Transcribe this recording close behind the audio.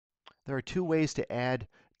There are two ways to add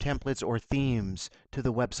templates or themes to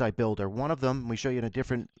the website builder. One of them we show you in a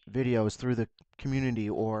different videos through the community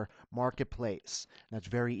or marketplace. That's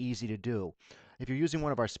very easy to do. If you're using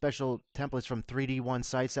one of our special templates from 3D1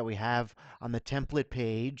 sites that we have on the template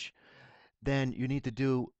page, then you need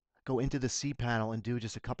to go into the cPanel and do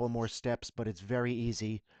just a couple more steps, but it's very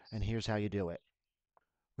easy, and here's how you do it.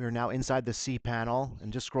 We are now inside the cPanel,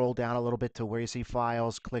 and just scroll down a little bit to where you see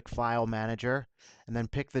Files, click File Manager, and then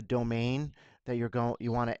pick the domain that you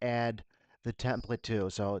want to add the template to.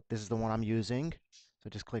 So this is the one I'm using. So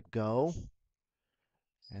just click Go,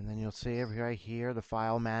 and then you'll see right here the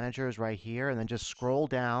File Manager is right here, and then just scroll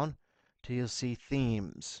down till you'll see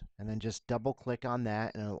Themes, and then just double click on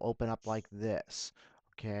that, and it'll open up like this.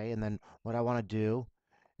 Okay, and then what I want to do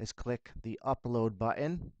is click the Upload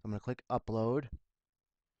button. I'm going to click Upload,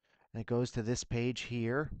 and it goes to this page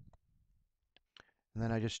here, and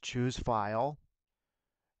then I just choose File,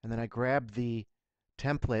 and then I grab the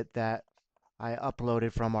template that I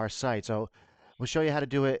uploaded from our site. So we'll show you how to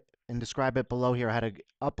do it and describe it below here, how to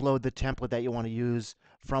upload the template that you want to use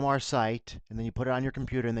from our site, and then you put it on your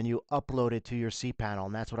computer, and then you upload it to your cPanel,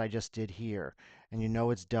 and that's what I just did here. And you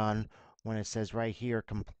know it's done when it says right here,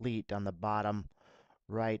 complete, on the bottom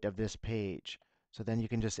right of this page. So then you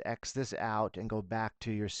can just X this out and go back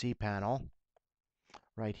to your cPanel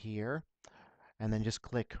right here, and then just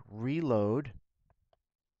click Reload,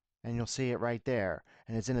 and you'll see it right there.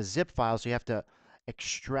 And it's in a zip file, so you have to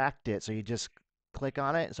extract it. So you just click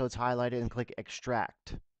on it so it's highlighted and click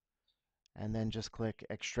Extract. And then just click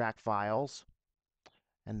Extract Files,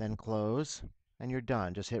 and then close, and you're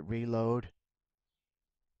done. Just hit Reload.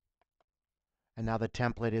 And now the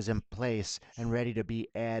template is in place and ready to be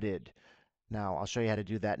added. Now I'll show you how to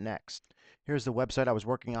do that next. Here's the website I was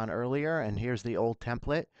working on earlier, and here's the old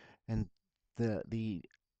template. And the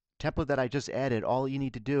template that I just added, all you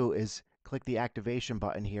need to do is click the activation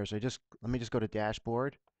button here. So let me just go to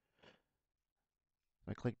Dashboard.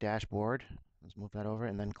 I click Dashboard. Let's move that over,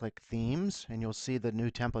 and then click Themes, and you'll see the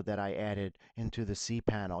new template that I added into the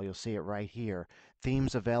cPanel. You'll see it right here.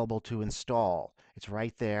 Themes available to install. It's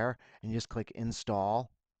right there, and you just click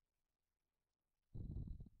Install,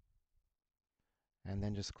 and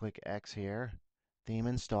then just click X here. Theme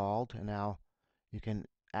installed, and now you can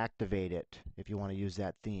activate it if you want to use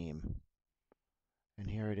that theme. And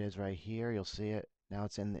here it is right here. You'll see it. Now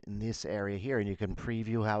it's in this area here, and you can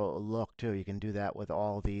preview how it will look too. You can do that with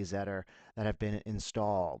all these that have been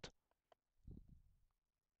installed.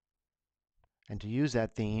 And to use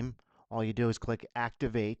that theme, all you do is click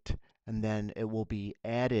Activate, and then it will be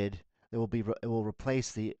added. It will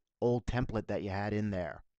replace the old template that you had in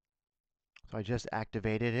there. So I just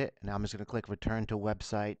activated it. Now I'm just going to click Return to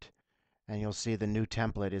Website, and you'll see the new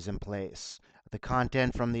template is in place. The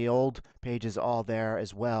content from the old page is all there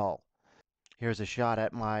as well. Here's a shot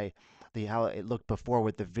at how it looked before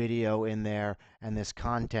with the video in there and this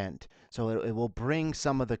content. So it will bring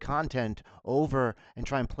some of the content over and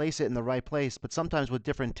try and place it in the right place, but sometimes with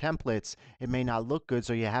different templates it may not look good,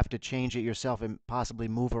 so you have to change it yourself and possibly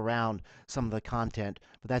move around some of the content.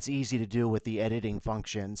 But that's easy to do with the editing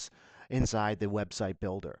functions inside the website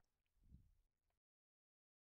builder.